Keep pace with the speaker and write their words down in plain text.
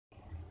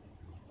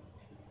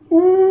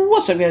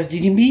What's up, guys?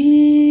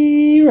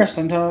 DTMP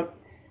Wrestling Talk.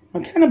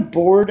 I'm kind of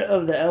bored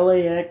of the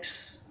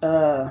LAX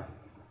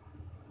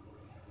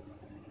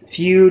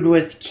feud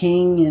with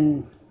King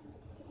and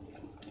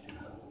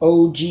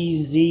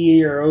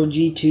OGZ or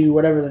OG2,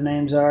 whatever the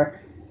names are.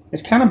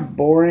 It's kind of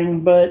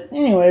boring, but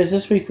anyways,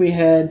 this week we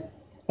had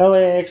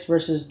LAX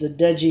versus the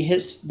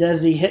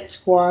Desi Hit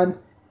Squad,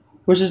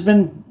 which has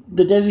been,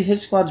 the Desi Hit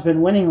Squad's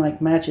been winning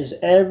like matches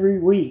every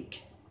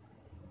week.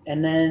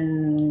 And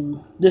then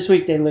this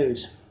week they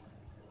lose.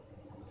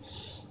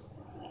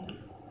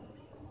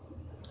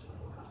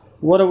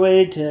 What a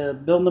way to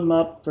build them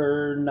up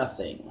for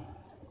nothing.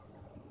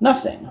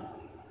 Nothing.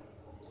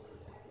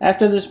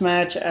 After this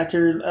match,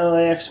 after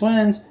LAX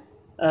wins,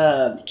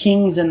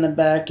 King's in the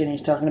back and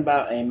he's talking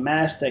about a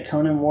mask that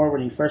Conan wore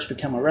when he first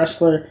became a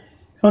wrestler.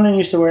 Conan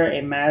used to wear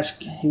a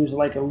mask. He was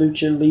like a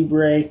lucha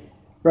libre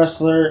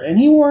wrestler and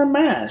he wore a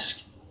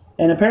mask.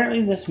 And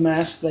apparently this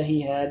mask that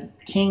he had,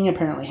 King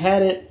apparently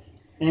had it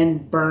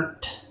and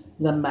burnt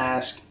the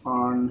mask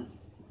on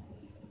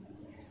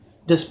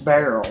this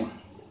barrel.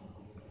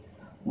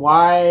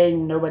 Why,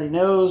 nobody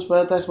knows,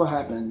 but that's what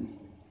happened.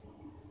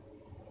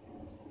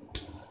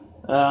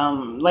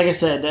 Like I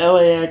said, the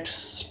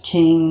LAX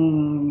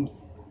King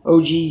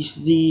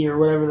OGZ or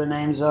whatever the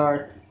names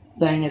are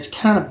thing is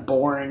kind of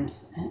boring.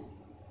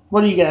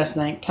 What do you guys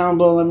think? Comment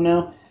below, let me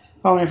know.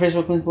 Follow me on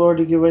Facebook, link below.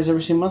 Do giveaways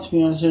every single month. If you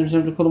want to send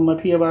something cool to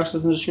my PO box,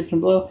 in the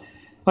description below.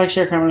 Like,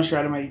 share, comment, and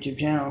subscribe to my YouTube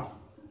channel.